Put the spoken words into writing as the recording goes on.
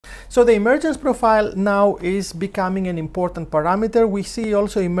So the emergence profile now is becoming an important parameter. We see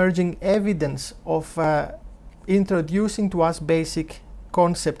also emerging evidence of introducing to us basic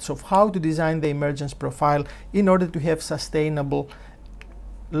concepts of how to design the emergence profile in order to have sustainable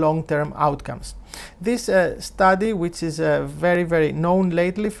long-term outcomes. This study, which is very known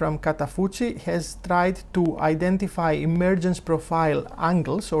lately from Katafuchi, has tried to identify emergence profile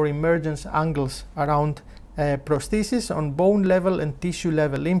angles or emergence angles around prosthesis on bone level and tissue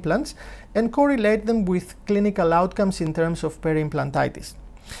level implants and correlate them with clinical outcomes in terms of peri-implantitis.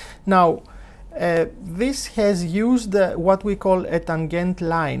 Now, this has used what we call a tangent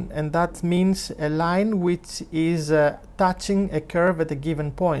line, and that means a line which is touching a curve at a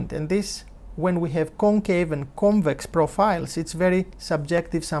given point. And this, when we have concave and convex profiles, it's very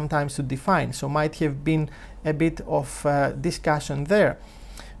subjective sometimes to define, so might have been a bit of discussion there.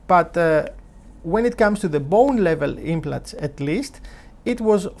 But when it comes to the bone level implants, at least, it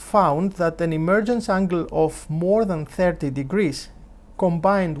was found that an emergence angle of more than 30 degrees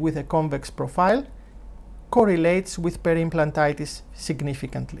combined with a convex profile correlates with peri-implantitis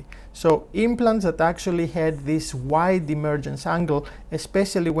significantly. So implants that actually had this wide emergence angle,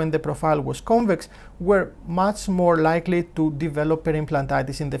 especially when the profile was convex, were much more likely to develop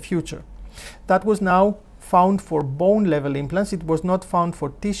peri-implantitis in the future. That was now found for bone level implants. It was not found for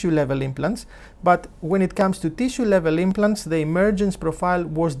tissue level implants, but when it comes to tissue level implants, the emergence profile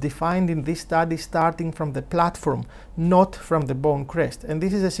was defined in this study starting from the platform, not from the bone crest. And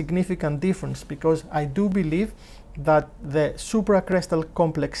this is a significant difference because I do believe that the supracrestal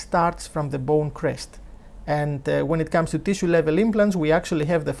complex starts from the bone crest. And when it comes to tissue level implants, we actually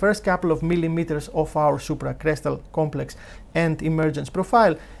have the first couple of millimeters of our supracrestal complex and emergence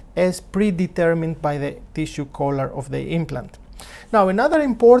profile as predetermined by the tissue color of the implant. Now, another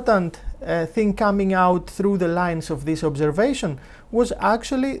important thing coming out through the lines of this observation was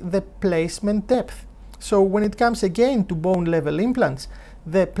actually the placement depth. So when it comes again to bone level implants,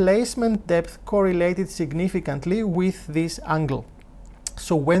 the placement depth correlated significantly with this angle.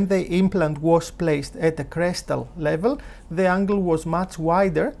 So when the implant was placed at the crestal level, the angle was much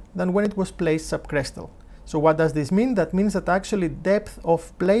wider than when it was placed subcrestal. So what does this mean? That means that actually depth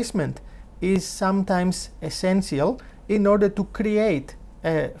of placement is sometimes essential in order to create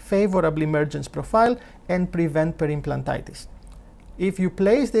a favorable emergence profile and prevent peri-implantitis. If you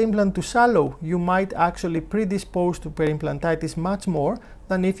place the implant too shallow, you might actually predispose to peri-implantitis much more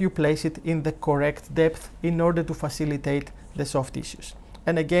than if you place it in the correct depth in order to facilitate the soft tissues.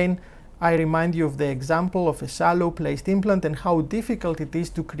 And again, I remind you of the example of a shallow placed implant and how difficult it is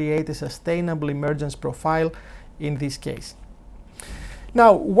to create a sustainable emergence profile in this case.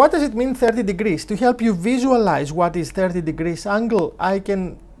 Now, what does it mean 30 degrees? To help you visualize what is 30 degrees angle, I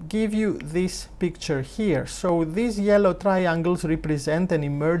can give you this picture here. So these yellow triangles represent an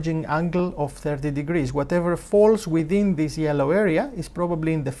emerging angle of 30 degrees. Whatever falls within this yellow area is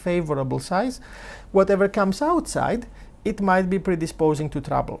probably in the favorable size. Whatever comes outside, it might be predisposing to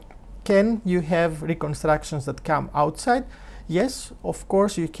trouble. Can you have reconstructions that come outside? Yes, of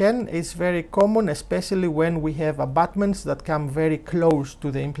course you can. It's very common, especially when we have abutments that come very close to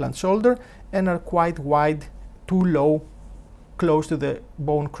the implant shoulder and are quite wide, too low, close to the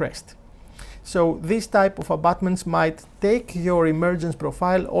bone crest. So this type of abutments might take your emergence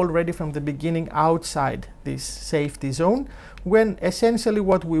profile already from the beginning outside this safety zone, when essentially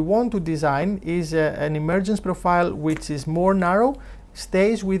what we want to design is an emergence profile which is more narrow,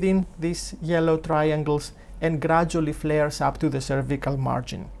 stays within these yellow triangles and gradually flares up to the cervical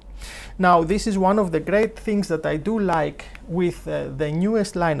margin. Now, this is one of the great things that I do like with the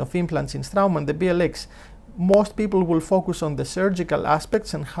newest line of implants in Straumann, the BLX. Most people will focus on the surgical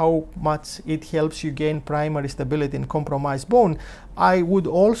aspects and how much it helps you gain primary stability in compromised bone. I would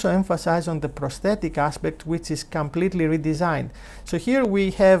also emphasize on the prosthetic aspect, which is completely redesigned. So here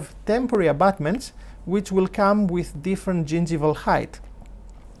we have temporary abutments which will come with different gingival height,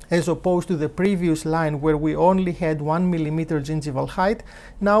 as opposed to the previous line where we only had 1 millimeter gingival height.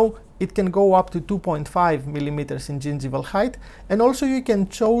 Now it can go up to 2.5 millimeters in gingival height, and also you can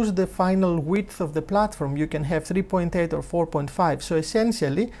choose the final width of the platform. You can have 3.8 or 4.5. So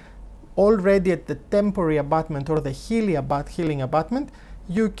essentially, already at the temporary abutment or the healing abutment,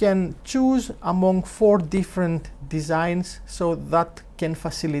 you can choose among 4 different designs, so that can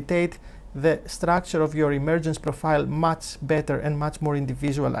facilitate the structure of your emergence profile much better and much more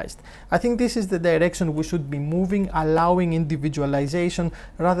individualized. I think this is the direction we should be moving, allowing individualization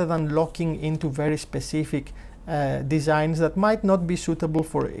rather than locking into very specific designs that might not be suitable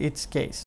for each case.